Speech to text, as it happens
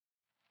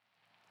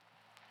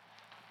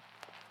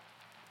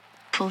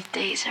hopeful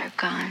days are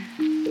gone,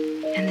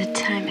 and the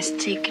time has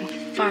taken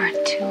far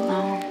too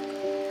long.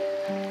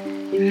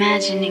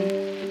 Imagining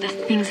the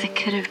things that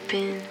could have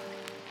been,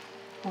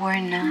 were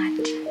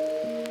not.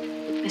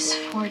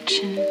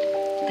 Misfortune,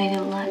 Lady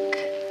Luck,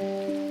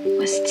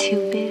 was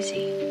too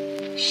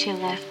busy. She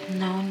left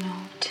no note.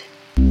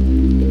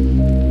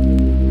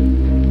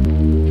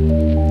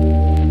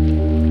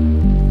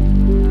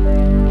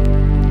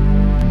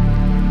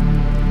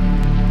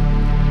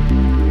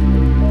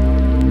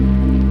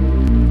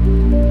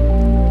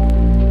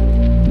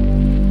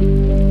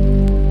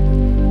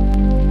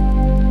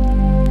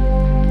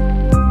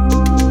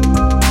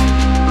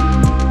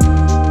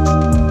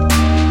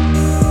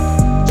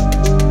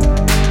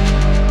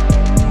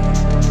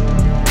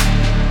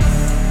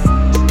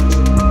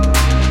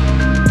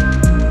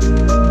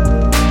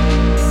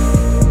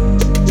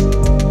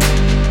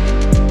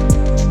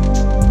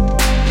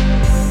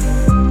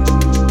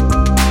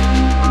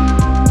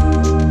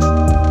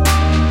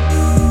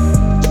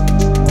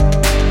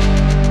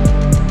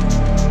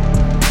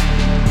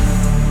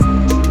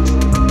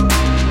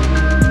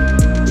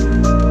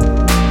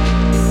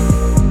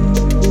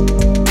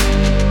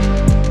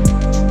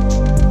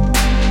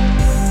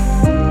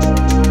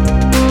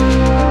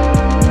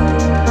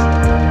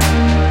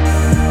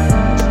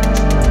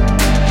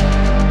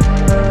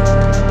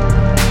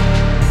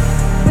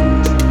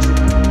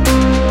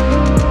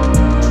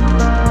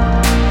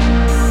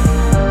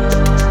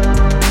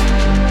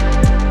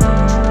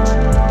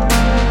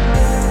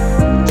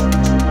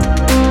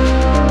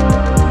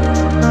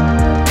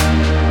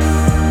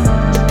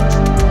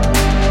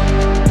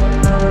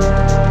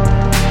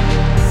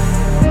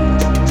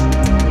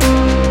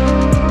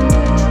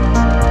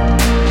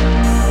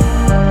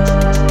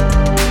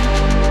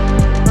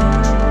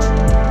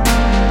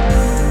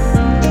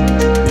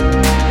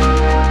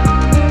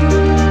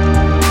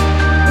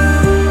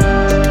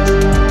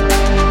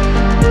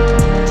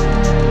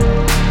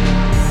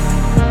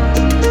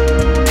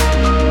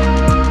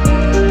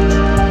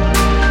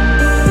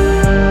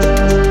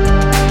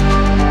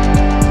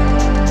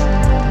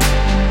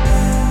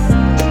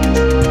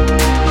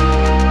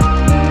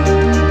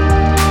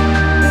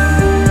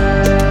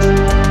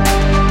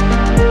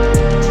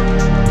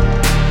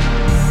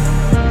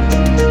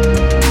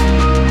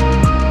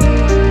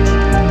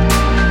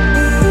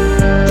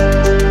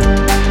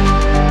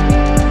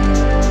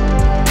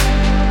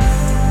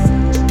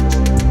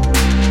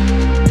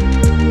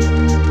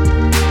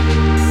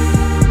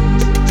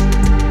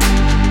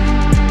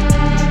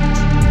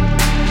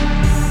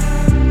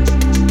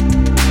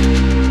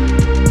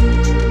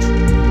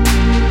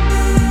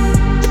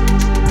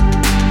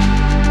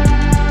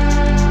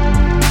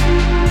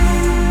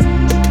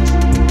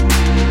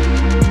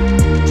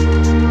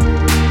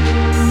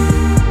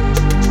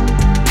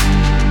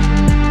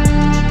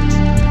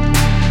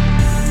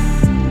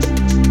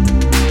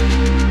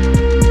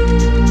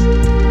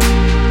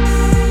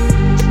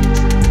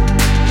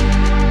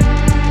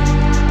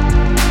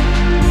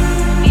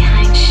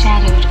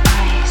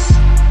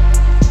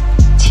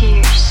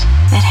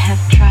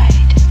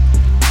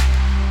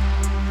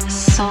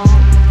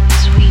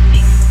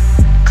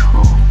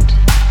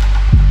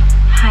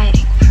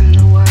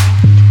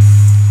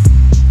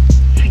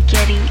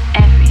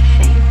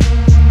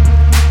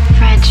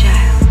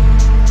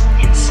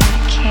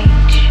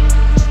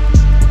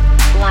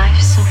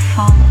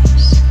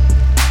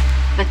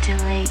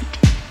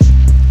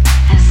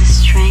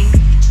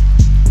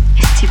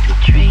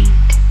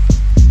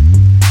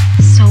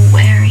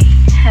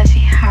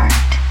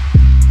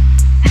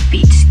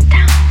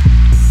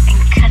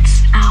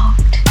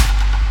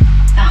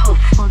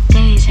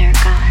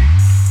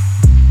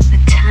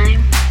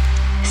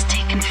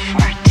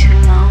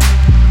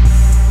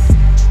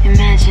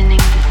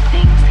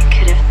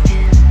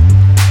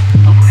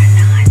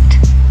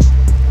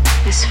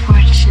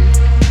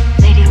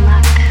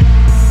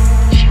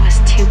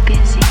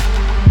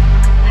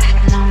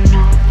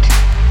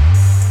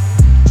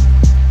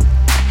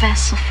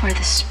 For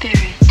the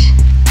spirit,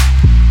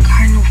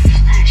 carnal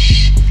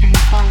flesh and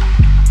bone,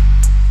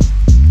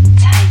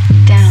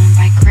 tied down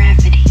by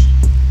gravity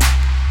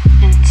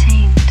and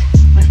tamed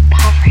with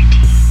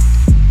poverty,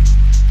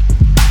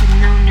 with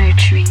no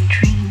nurturing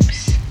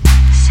dreams,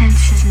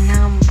 senses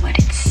numb what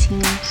it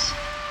seems,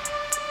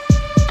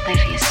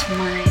 oblivious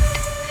mind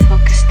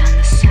focused on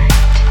the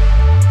sight,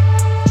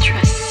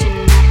 trusts in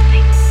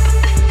nothing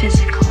but the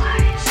physical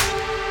eyes,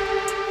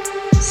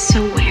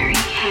 so weary,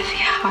 heavy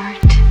heart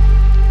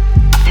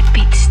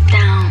beats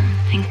down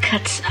and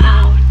cuts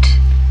out.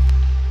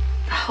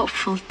 The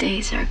hopeful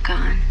days are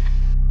gone.